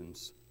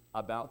decisions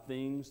about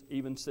things,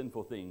 even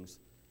sinful things,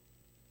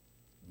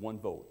 one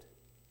vote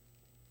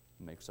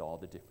makes all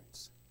the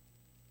difference.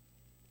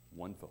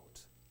 One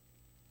vote.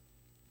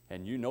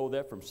 And you know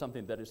that from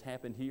something that has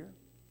happened here.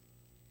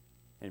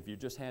 And if you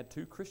just had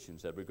two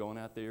Christians that were going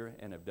out there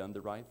and have done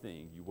the right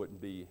thing, you wouldn't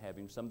be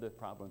having some of the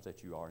problems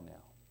that you are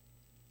now.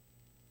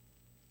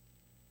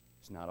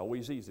 It's not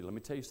always easy. Let me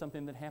tell you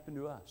something that happened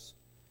to us.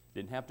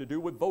 Didn't have to do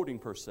with voting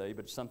per se,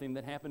 but something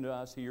that happened to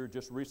us here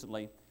just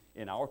recently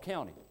in our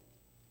county.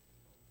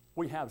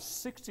 We have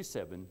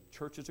 67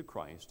 churches of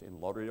Christ in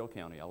Lauderdale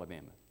County,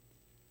 Alabama.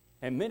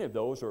 And many of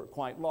those are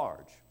quite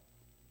large.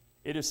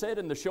 It is said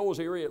in the Shoals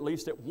area, at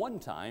least at one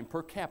time,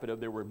 per capita,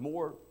 there were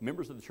more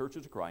members of the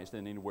churches of Christ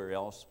than anywhere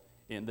else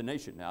in the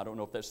nation. Now, I don't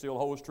know if that still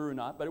holds true or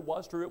not, but it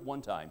was true at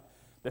one time.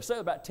 They say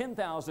about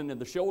 10,000 in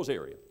the Shoals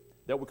area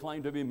that would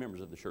claim to be members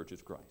of the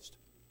churches of Christ.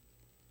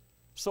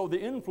 So the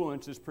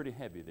influence is pretty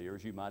heavy there,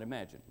 as you might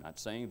imagine. Not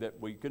saying that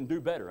we can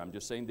do better. I'm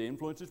just saying the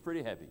influence is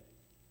pretty heavy.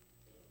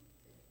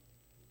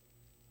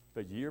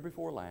 But year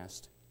before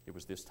last, it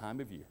was this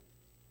time of year.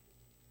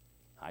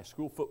 High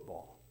school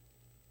football.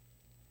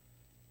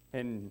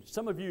 And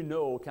some of you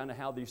know kind of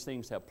how these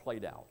things have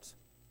played out.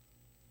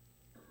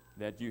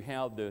 That you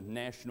have the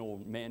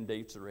national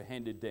mandates that are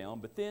handed down,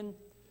 but then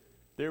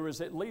there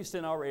was, at least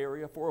in our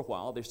area for a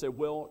while, they said,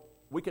 well,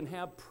 we can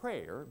have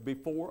prayer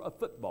before a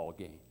football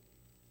game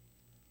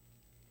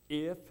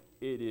if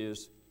it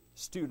is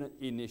student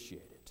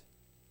initiated.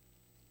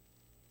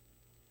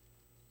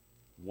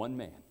 One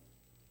man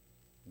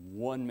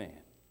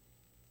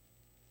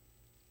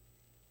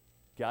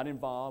got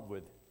involved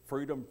with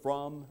freedom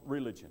from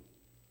religion.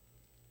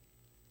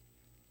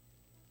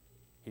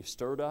 He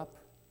stirred up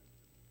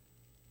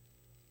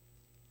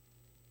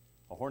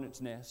a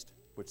hornet's nest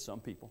with some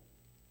people.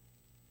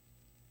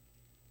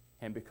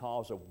 And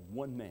because of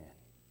one man,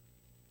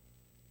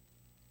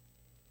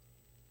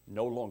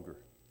 no longer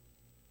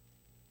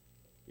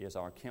is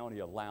our county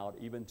allowed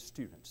even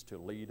students to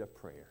lead a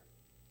prayer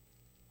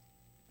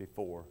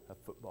before a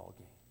football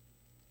game.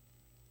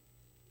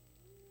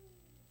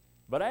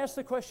 But I ask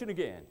the question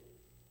again,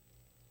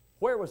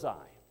 where was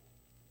I?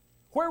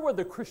 Where were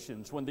the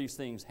Christians when these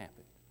things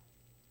happened?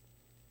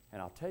 And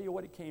I'll tell you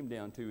what it came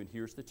down to, and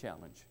here's the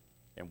challenge.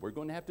 And we're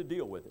going to have to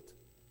deal with it.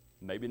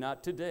 Maybe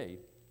not today,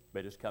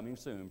 but it's coming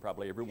soon,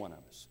 probably every one of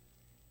us.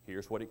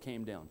 Here's what it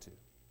came down to.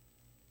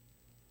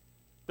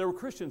 There were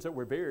Christians that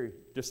were very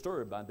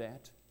disturbed by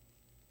that.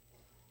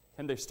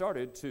 And they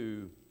started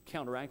to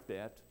counteract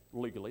that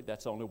legally.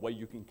 That's the only way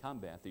you can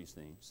combat these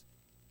things.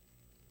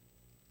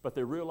 But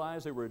they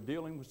realized they were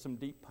dealing with some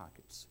deep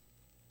pockets.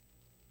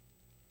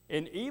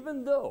 And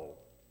even though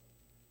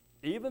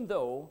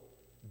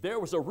there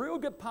was a real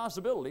good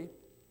possibility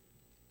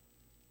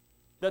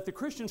that the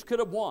Christians could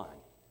have won,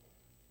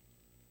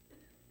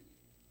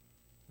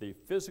 the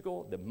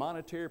physical, the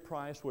monetary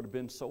price would have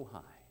been so high,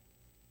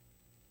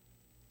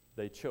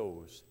 they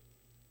chose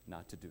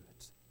not to do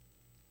it.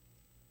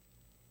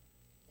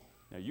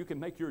 Now, you can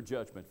make your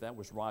judgment if that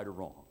was right or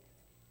wrong.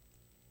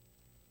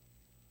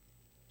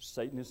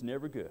 Satan is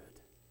never good,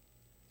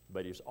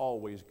 but he's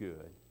always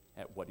good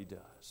at what he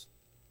does.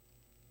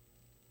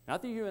 And I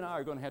think you and I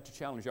are going to have to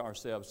challenge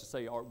ourselves to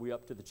say, are we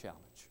up to the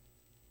challenge?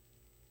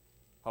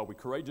 Are we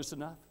courageous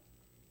enough?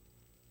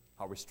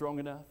 Are we strong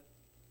enough?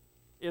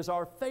 Is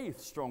our faith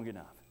strong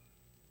enough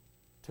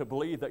to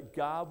believe that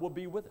God will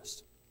be with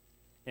us?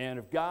 And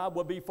if God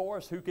will be for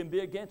us, who can be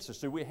against us?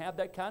 Do we have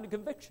that kind of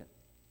conviction?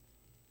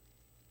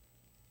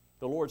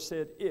 The Lord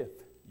said, if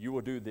you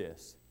will do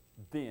this,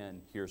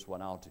 then here's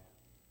what I'll do.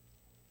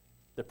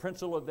 The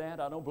principle of that,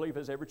 I don't believe,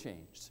 has ever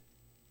changed.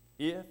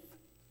 If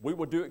we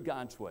will do it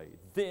God's way,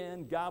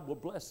 then God will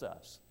bless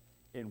us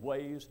in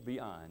ways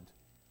beyond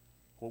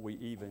what we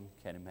even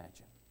can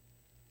imagine.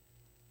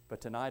 But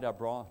tonight I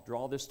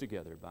draw this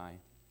together by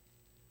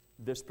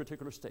this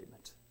particular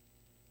statement.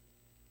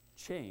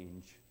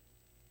 Change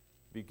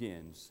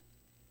begins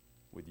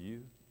with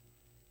you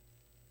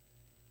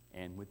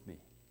and with me.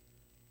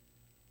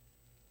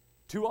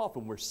 Too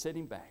often we're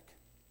sitting back,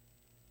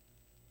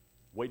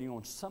 waiting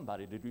on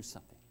somebody to do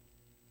something.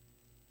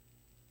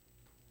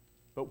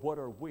 But what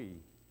are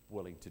we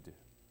willing to do?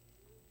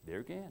 There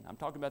again, I'm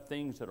talking about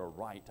things that are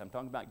right. I'm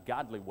talking about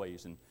godly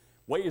ways and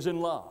ways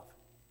in love.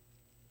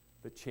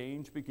 But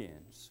change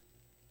begins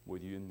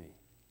with you and me.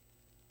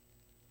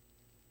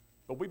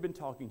 But we've been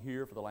talking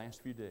here for the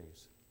last few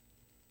days.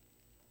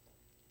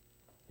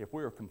 If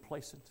we are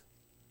complacent,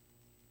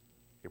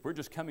 if we're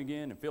just coming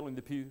in and filling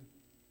the pew,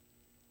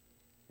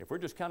 if we're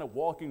just kind of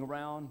walking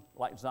around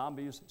like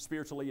zombies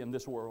spiritually in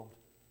this world,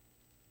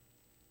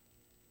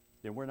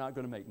 then we're not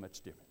going to make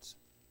much difference.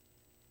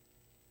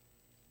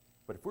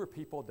 But if we're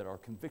people that are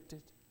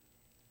convicted,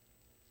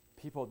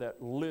 people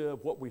that live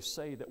what we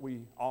say that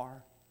we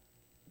are,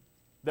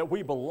 that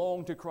we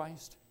belong to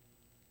Christ,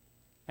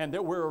 and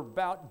that we're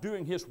about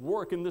doing His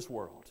work in this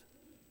world,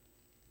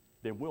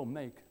 then we'll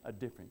make a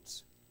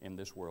difference in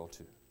this world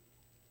too.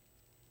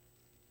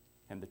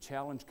 And the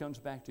challenge comes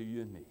back to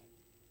you and me.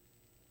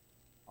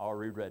 Are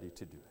we ready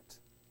to do it?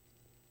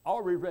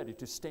 Are we ready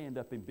to stand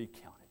up and be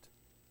counted?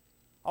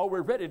 Are we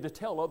ready to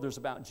tell others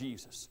about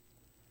Jesus?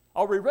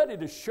 Are we ready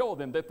to show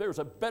them that there's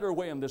a better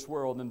way in this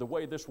world than the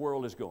way this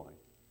world is going?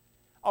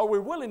 Are we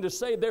willing to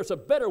say there's a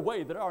better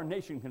way that our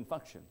nation can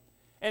function?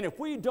 And if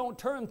we don't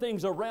turn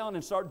things around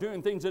and start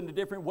doing things in a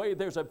different way,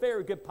 there's a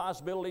very good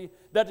possibility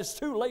that it's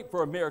too late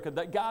for America,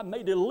 that God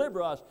may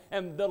deliver us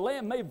and the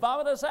Lamb may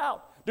vomit us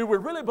out. Do we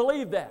really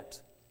believe that?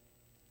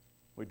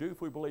 We do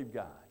if we believe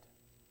God.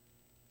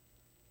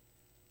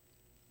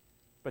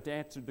 But to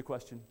answer the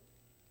question,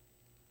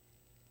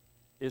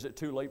 is it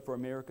too late for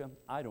America?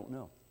 I don't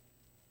know.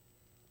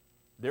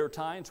 There are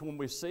times when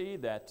we see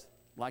that,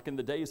 like in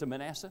the days of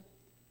Manasseh,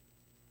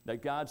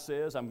 that God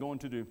says, I'm going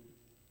to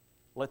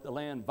let the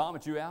land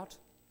vomit you out.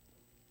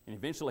 And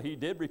eventually he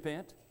did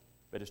repent,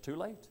 but it's too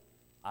late.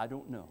 I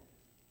don't know.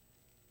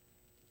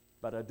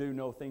 But I do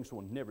know things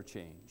will never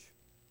change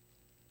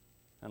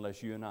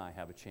unless you and I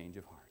have a change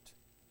of heart.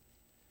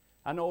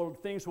 I know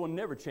things will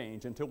never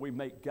change until we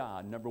make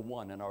God number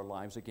one in our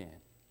lives again.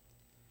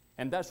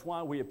 And that's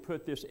why we have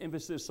put this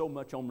emphasis so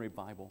much on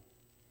revival.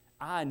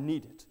 I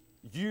need it.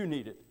 You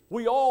need it.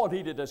 We all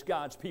need it as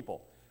God's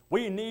people.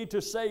 We need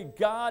to say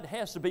God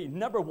has to be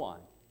number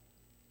one.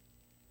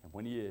 And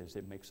when He is,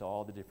 it makes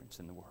all the difference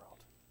in the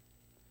world.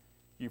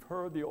 You've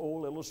heard the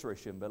old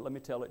illustration, but let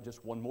me tell it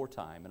just one more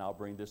time, and I'll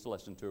bring this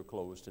lesson to a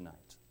close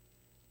tonight.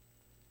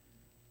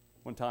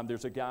 One time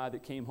there's a guy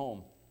that came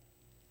home,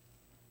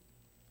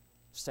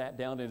 sat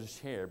down in his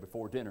chair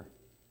before dinner,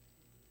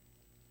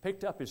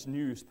 picked up his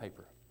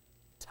newspaper,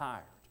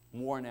 tired,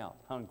 worn out,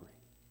 hungry.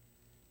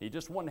 He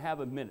just wanted to have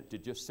a minute to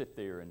just sit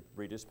there and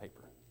read his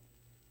paper.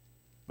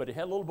 But he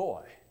had a little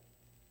boy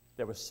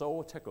that was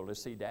so tickled to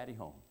see Daddy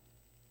home.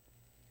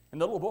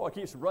 And the little boy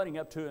keeps running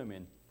up to him,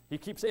 and he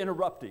keeps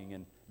interrupting,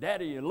 and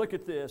Daddy, and look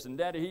at this, and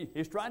Daddy,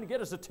 he's trying to get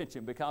his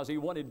attention because he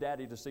wanted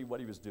Daddy to see what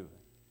he was doing.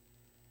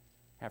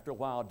 After a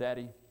while,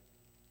 Daddy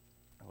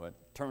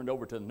turned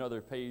over to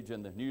another page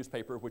in the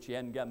newspaper, which he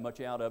hadn't gotten much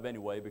out of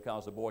anyway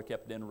because the boy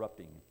kept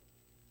interrupting him.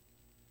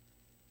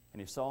 And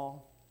he saw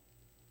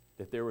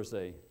that there was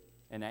an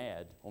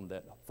ad on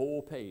that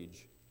full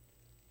page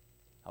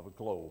of a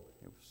globe.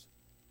 It was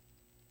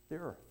the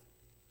earth.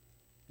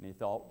 And he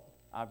thought,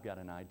 I've got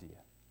an idea.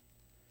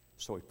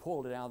 So he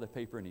pulled it out of the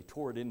paper and he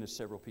tore it into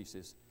several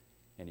pieces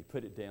and he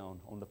put it down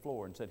on the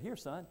floor and said, here,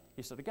 son.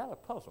 He said, I got a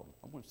puzzle.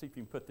 I want to see if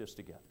you can put this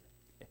together.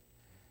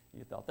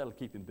 He thought that'll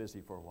keep him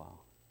busy for a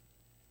while.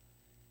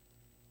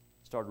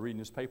 Started reading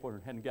his paper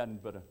and hadn't gotten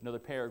but another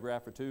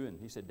paragraph or two, and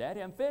he said,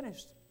 Daddy, I'm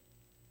finished.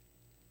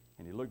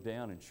 And he looked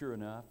down, and sure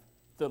enough,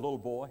 the little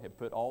boy had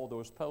put all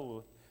those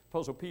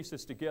puzzle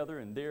pieces together,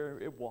 and there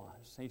it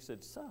was. He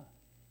said, son,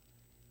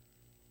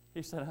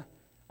 he said,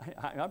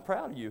 I'm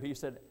proud of you. He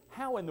said,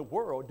 how in the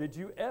world did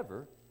you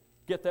ever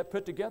get that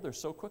put together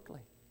so quickly?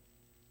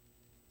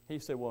 He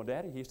said, well,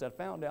 Daddy, he said, I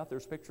found out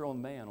there's a picture of a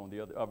man on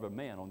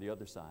the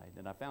other side.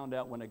 And I found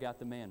out when I got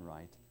the man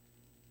right,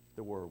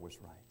 the word was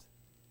right.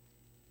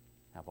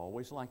 I've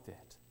always liked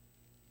that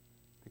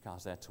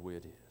because that's the way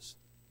it is.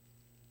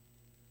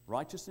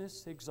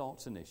 Righteousness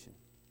exalts a nation,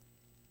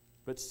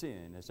 but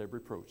sin is a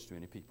reproach to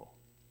any people.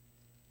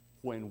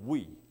 When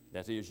we,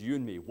 that is you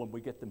and me, when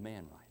we get the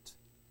man right,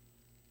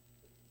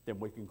 then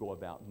we can go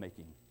about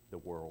making the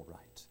world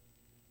right.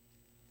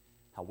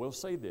 I will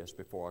say this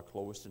before I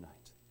close tonight.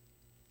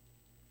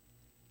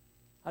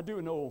 I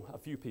do know a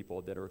few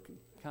people that are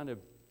kind of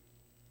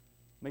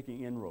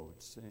making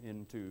inroads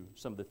into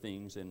some of the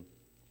things and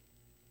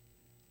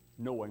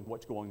knowing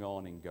what's going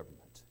on in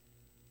government.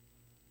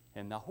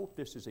 And I hope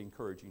this is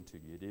encouraging to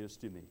you. It is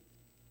to me.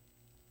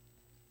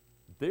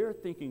 Their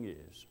thinking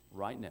is,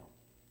 right now,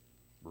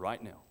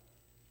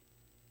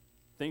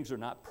 things are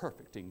not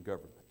perfect in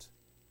government.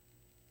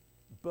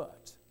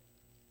 But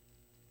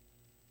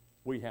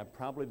we have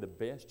probably the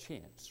best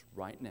chance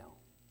right now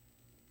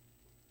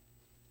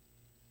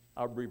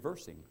of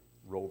reversing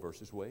Roe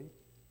versus Wade,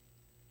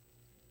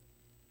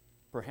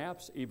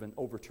 perhaps even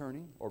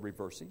overturning or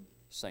reversing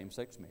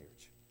same-sex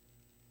marriage,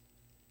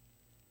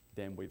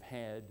 than we've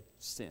had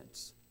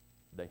since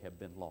they have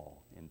been law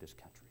in this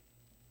country.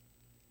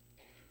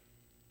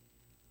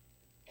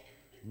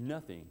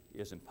 Nothing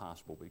is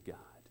impossible with God.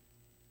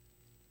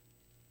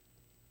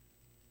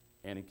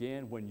 And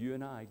again, when you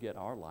and I get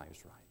our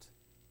lives right,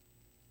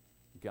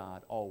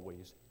 God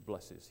always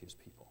blesses His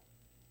people.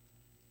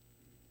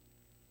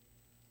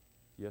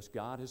 Yes,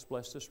 God has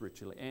blessed us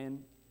richly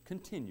and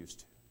continues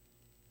to.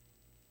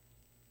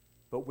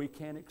 But we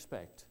can't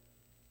expect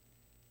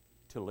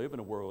to live in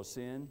a world of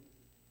sin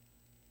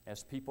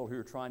as people who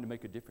are trying to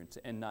make a difference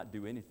and not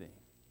do anything.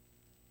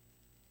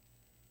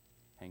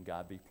 And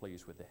God be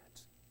pleased with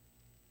that.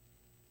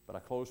 But I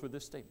close with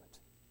this statement.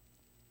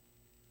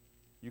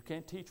 You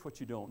can't teach what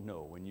you don't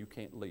know, and you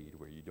can't lead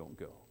where you don't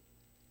go.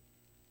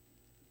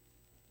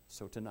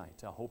 So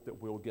tonight, I hope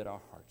that we'll get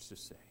our hearts to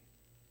say,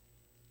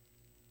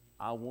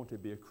 I want to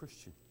be a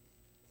Christian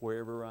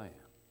wherever I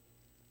am.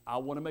 I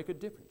want to make a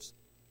difference,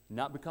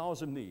 not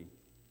because of me,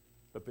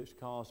 but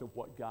because of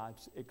what God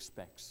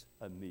expects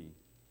of me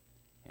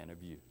and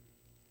of you.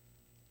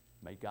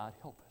 May God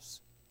help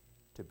us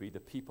to be the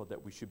people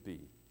that we should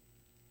be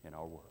in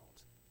our world.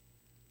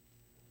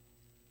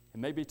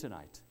 And maybe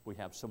tonight we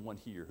have someone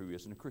here who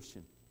isn't a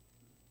Christian.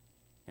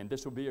 And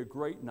this will be a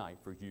great night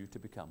for you to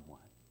become one.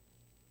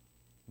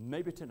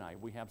 Maybe tonight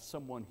we have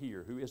someone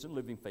here who isn't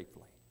living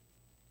faithfully.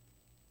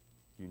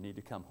 You need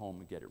to come home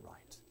and get it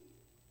right.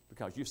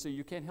 Because you see,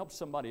 you can't help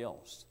somebody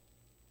else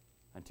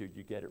until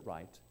you get it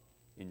right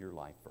in your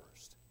life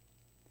first.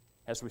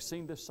 As we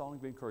sing this song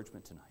of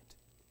encouragement tonight,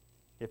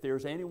 if there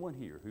is anyone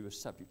here who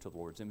is subject to the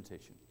Lord's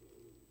invitation,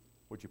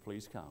 would you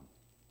please come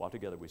while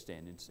together we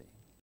stand and sing?